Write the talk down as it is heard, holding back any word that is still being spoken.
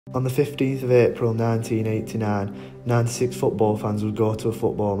On the 15th of April 1989, 96 football fans would go to a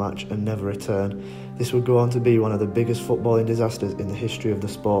football match and never return. This would go on to be one of the biggest footballing disasters in the history of the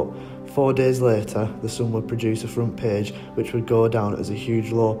sport. 4 days later, The Sun would produce a front page which would go down as a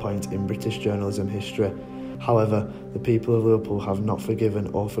huge low point in British journalism history. However, the people of Liverpool have not forgiven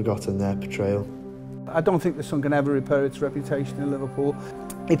or forgotten their betrayal. I don't think The Sun can ever repair its reputation in Liverpool.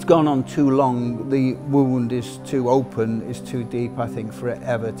 It's gone on too long. The wound is too open, is too deep, I think, for it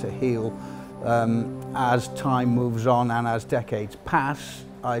ever to heal. As time moves on and as decades pass,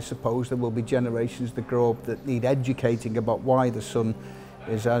 I suppose there will be generations that grow up that need educating about why The Sun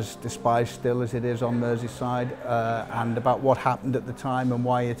is as despised still as it is on Merseyside, and about what happened at the time and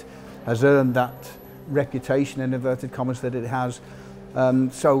why it has earned that reputation, in inverted commas, that it has.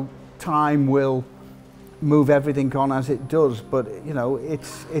 So time will move everything on as it does, but you know,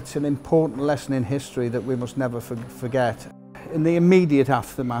 it's an important lesson in history that we must never forget. In the immediate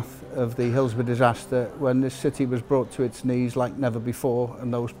aftermath of the Hillsborough disaster, when this city was brought to its knees like never before,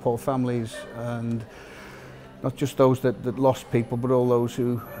 and those poor families, and not just those that lost people, but all those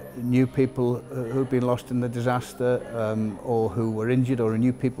who knew people who'd been lost in the disaster, or who were injured, or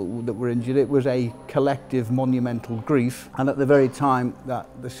knew people that were injured. It was a collective monumental grief, and at the very time that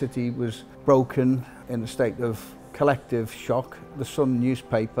the city was broken in a state of collective shock, the Sun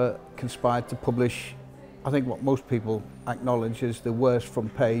newspaper conspired to publish, I think, what most people acknowledge is the worst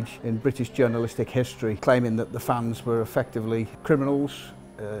front page in British journalistic history, claiming that the fans were effectively criminals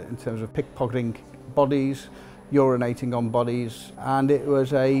in terms of pickpocketing bodies, urinating on bodies, and it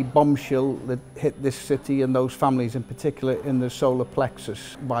was a bombshell that hit this city and those families in particular in the solar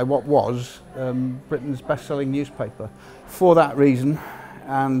plexus by what was Britain's best-selling newspaper. For that reason,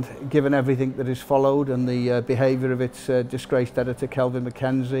 and given everything that has followed and the behaviour of its disgraced editor Kelvin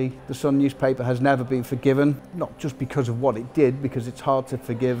Mackenzie, the Sun newspaper has never been forgiven, not just because of what it did, because it's hard to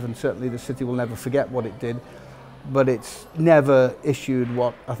forgive and certainly the city will never forget what it did, but it's never issued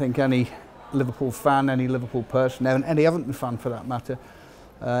what I think any Liverpool fan, any Liverpool person, any Everton fan for that matter,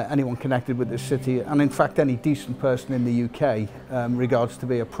 anyone connected with this city, and in fact any decent person in the UK regards to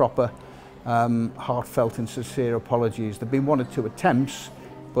be a proper, heartfelt and sincere apologies. There have been 1 or 2 attempts,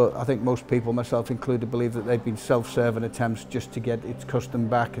 but I think most people, myself included, believe that they've been self-serving attempts just to get its custom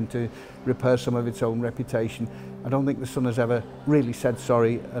back and to repair some of its own reputation. I don't think the Sun has ever really said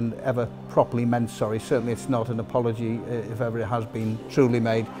sorry and ever properly meant sorry. Certainly it's not an apology, if ever it has been truly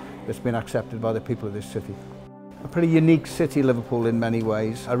made, that's been accepted by the people of this city. A pretty unique city, Liverpool, in many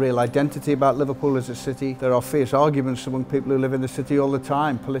ways. A real identity about Liverpool as a city. There are fierce arguments among people who live in the city all the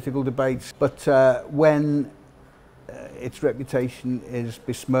time, political debates. But when its reputation is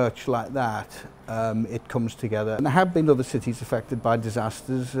besmirched like that, it comes together. And there have been other cities affected by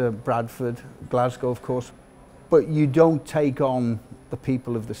disasters, Bradford, Glasgow, of course. But you don't take on the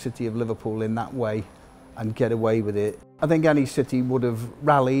people of the city of Liverpool in that way and get away with it. I think any city would have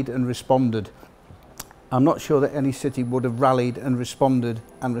rallied and responded. I'm not sure that any city would have rallied and responded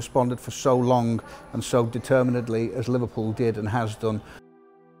for so long and so determinedly as Liverpool did and has done